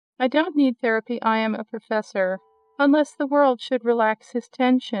I don't need therapy, I am a professor. Unless the world should relax his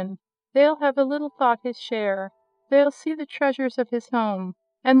tension, they'll have a little thought his share. They'll see the treasures of his home,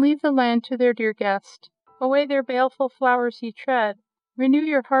 and leave the land to their dear guest. Away their baleful flowers ye tread, renew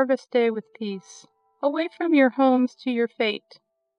your harvest day with peace. Away from your homes to your fate,